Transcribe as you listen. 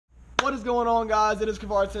What is going on, guys? It is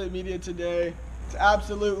KvartekMedia today. It's an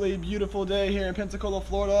absolutely beautiful day here in Pensacola,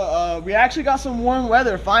 Florida. We actually got some warm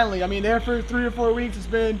weather finally. I mean, there for 3 or 4 weeks it's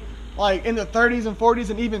been like in the 30s and 40s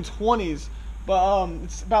and even 20s. But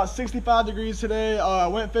it's about 65 degrees today. I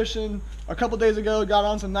went fishing a couple days ago, got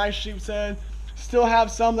on some nice sheepshead. Still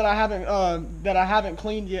have some that I haven't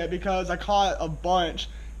cleaned yet because I caught a bunch,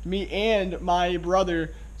 me and my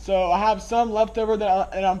brother. So I have some left over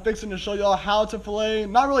and I'm fixing to show y'all how to fillet.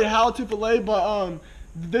 Not really how to fillet, but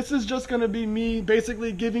this is just gonna be me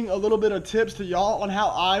basically giving a little bit of tips to y'all on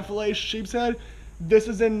how I fillet sheepshead. This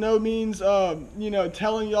is in no means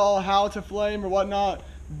telling y'all how to fillet them or whatnot.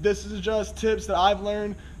 This is just tips that I've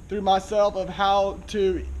learned through myself of how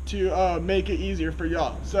to make it easier for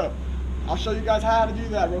y'all. So I'll show you guys how to do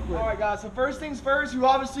that real quick. All right, guys, so first things first, you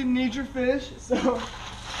obviously need your fish. So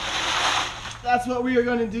that's what we are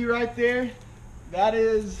going to do right there. That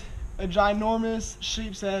is a ginormous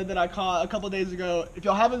sheepshead that I caught a couple days ago. If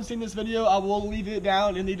y'all haven't seen this video, I will leave it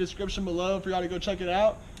down in the description below for y'all to go check it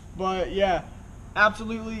out. But yeah,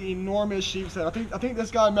 absolutely enormous sheepshead. I think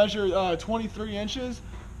this guy measured 23 inches.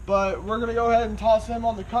 But we're going to go ahead and toss him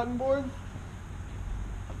on the cutting board.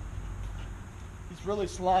 He's really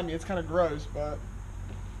slimy. It's kind of gross, but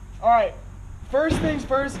alright. First things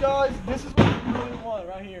first, guys, this is what you really want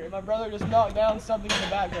right here. My brother just knocked down something in the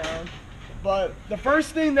background. But the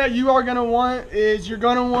first thing that you are going to want is you're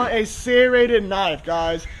going to want a serrated knife,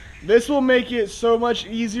 guys. This will make it so much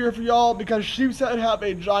easier for y'all because sheepshead have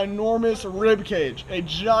a ginormous rib cage, a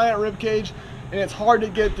giant rib cage, and it's hard to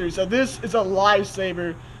get through. So this is a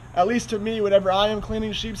lifesaver, at least to me. Whenever I am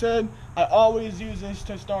cleaning sheepshead, I always use this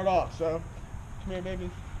to start off. So come here, baby.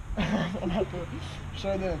 I'm going to have to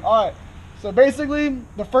show them. All right. So basically,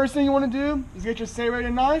 the first thing you want to do is get your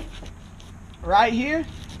serrated knife right here,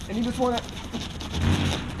 and you just want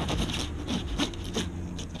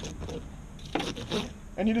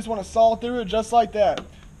to saw through it just like that,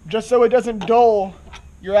 just so it doesn't dull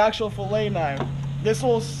your actual fillet knife. This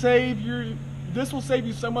will save you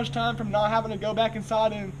so much time from not having to go back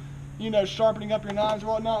inside and sharpening up your knives or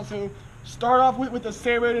whatnot. So start off with a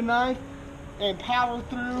serrated knife and power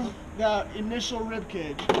through that initial rib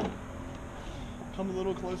cage. Come a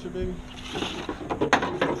little closer, baby.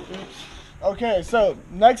 Okay, so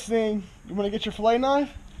next thing, you want to get your fillet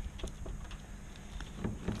knife.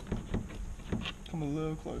 Come a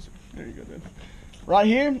little closer. There you go, dude. Right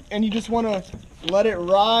here, and you just want to let it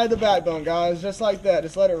ride the backbone, guys, just like that.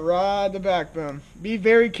 Just let it ride the backbone. Be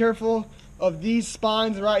very careful of these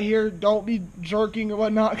spines right here. Don't be jerking or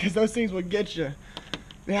whatnot, because those things will get you.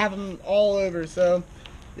 They have them all over, so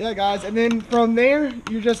yeah, guys. And then from there,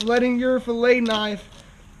 you're just letting your fillet knife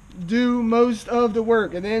do most of the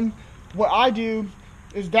work. And then what I do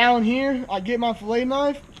is down here, I get my fillet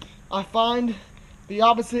knife, I find the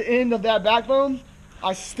opposite end of that backbone,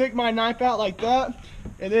 I stick my knife out like that,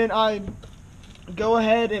 and then I go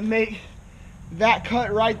ahead and make that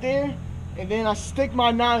cut right there, and then I stick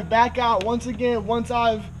my knife back out once again. Once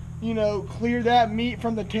I've cleared that meat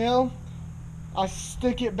from the tail, I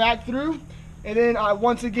stick it back through, and then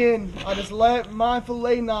once again I just let my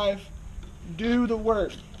fillet knife do the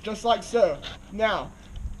work, just like so. Now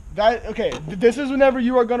this is whenever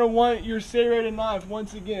you are going to want your serrated knife.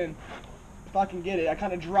 Once again, if I can get it, I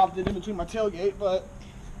kind of dropped it in between my tailgate, but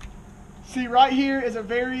see, right here is a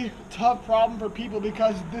very tough problem for people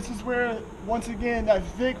because this is where, once again, that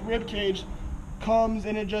thick rib cage comes,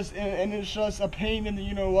 and it's just a pain in the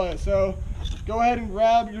you-know-what. So go ahead and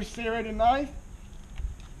grab your serrated knife.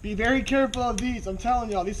 Be very careful of these. I'm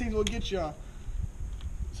telling y'all, these things will get you.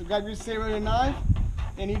 So grab your serrated knife,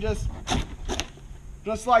 and you just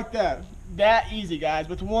like that. That easy, guys.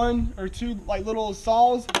 With one or two like little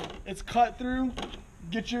saws, it's cut through.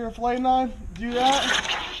 Get your fillet knife, do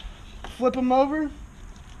that, flip them over.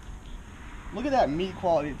 Look at that meat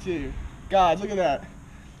quality too. Guys, look at that.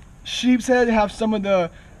 Sheepshead have some of the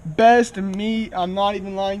best meat. I'm not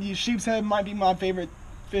even lying to you. Sheepshead might be my favorite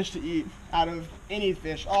fish to eat out of any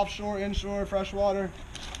fish, offshore, inshore, freshwater.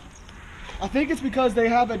 I think it's because they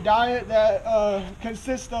have a diet that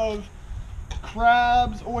consists of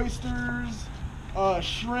crabs, oysters,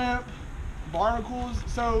 shrimp, barnacles.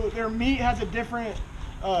 So their meat has a different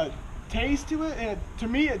taste to it, and to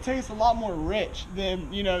me it tastes a lot more rich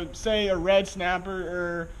than say a red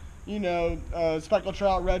snapper or speckled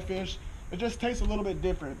trout, redfish. It just tastes a little bit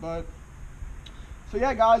different. But so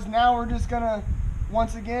yeah, guys, now we're just gonna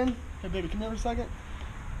once again, hey baby, come here for a second.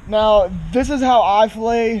 Now this is how I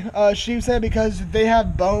fillet sheepshead because they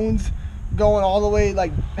have bones going all the way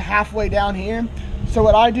like halfway down here. So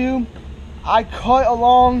what I do, I cut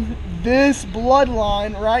along this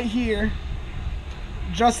bloodline right here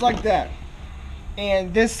just like that.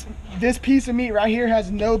 And this piece of meat right here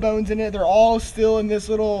has no bones in it. They're all still in this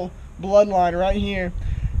little bloodline right here.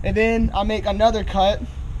 And then I make another cut,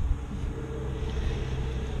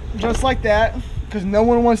 just like that, because no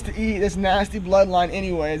one wants to eat this nasty bloodline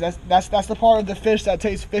anyways. That's the part of the fish that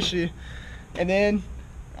tastes fishy. And then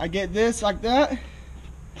I get this like that.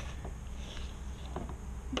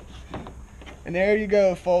 And there you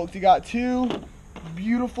go, folks. You got two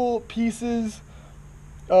beautiful pieces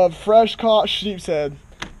of fresh caught sheepshead.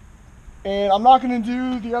 And I'm not going to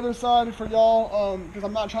do the other side for y'all because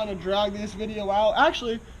I'm not trying to drag this video out.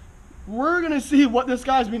 Actually, we're going to see what this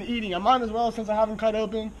guy's been eating. I might as well, since I haven't cut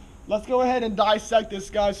open. Let's go ahead and dissect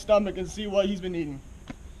this guy's stomach and see what he's been eating.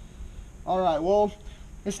 Alright, well,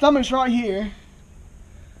 his stomach's right here.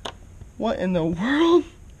 What in the world?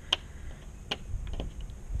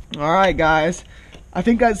 Alright, guys. I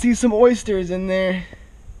think I see some oysters in there.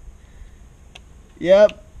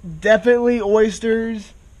 Yep, definitely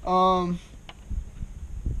oysters.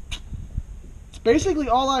 It's basically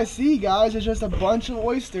all I see, guys. It's just a bunch of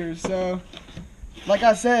oysters. So, like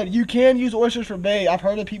I said, you can use oysters for bait. I've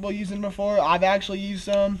heard of people using them before. I've actually used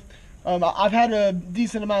some. I've had a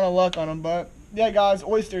decent amount of luck on them. But, yeah, guys,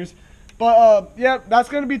 oysters. But, yeah, that's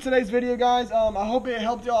going to be today's video, guys. I hope it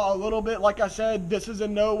helped y'all a little bit. Like I said, this is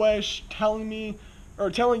in no way telling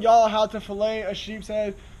y'all how to fillet a sheep's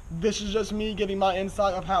head. This is just me giving my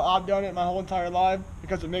insight of how I've done it my whole entire life,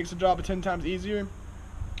 because it makes the job 10 times easier.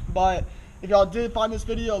 But if y'all did find this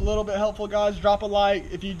video a little bit helpful, guys, drop a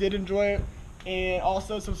like if you did enjoy it. And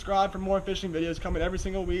also subscribe for more fishing videos coming every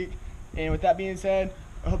single week. And with that being said,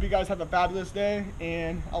 I hope you guys have a fabulous day,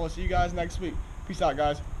 and I will see you guys next week. Peace out,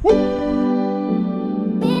 guys. Woo!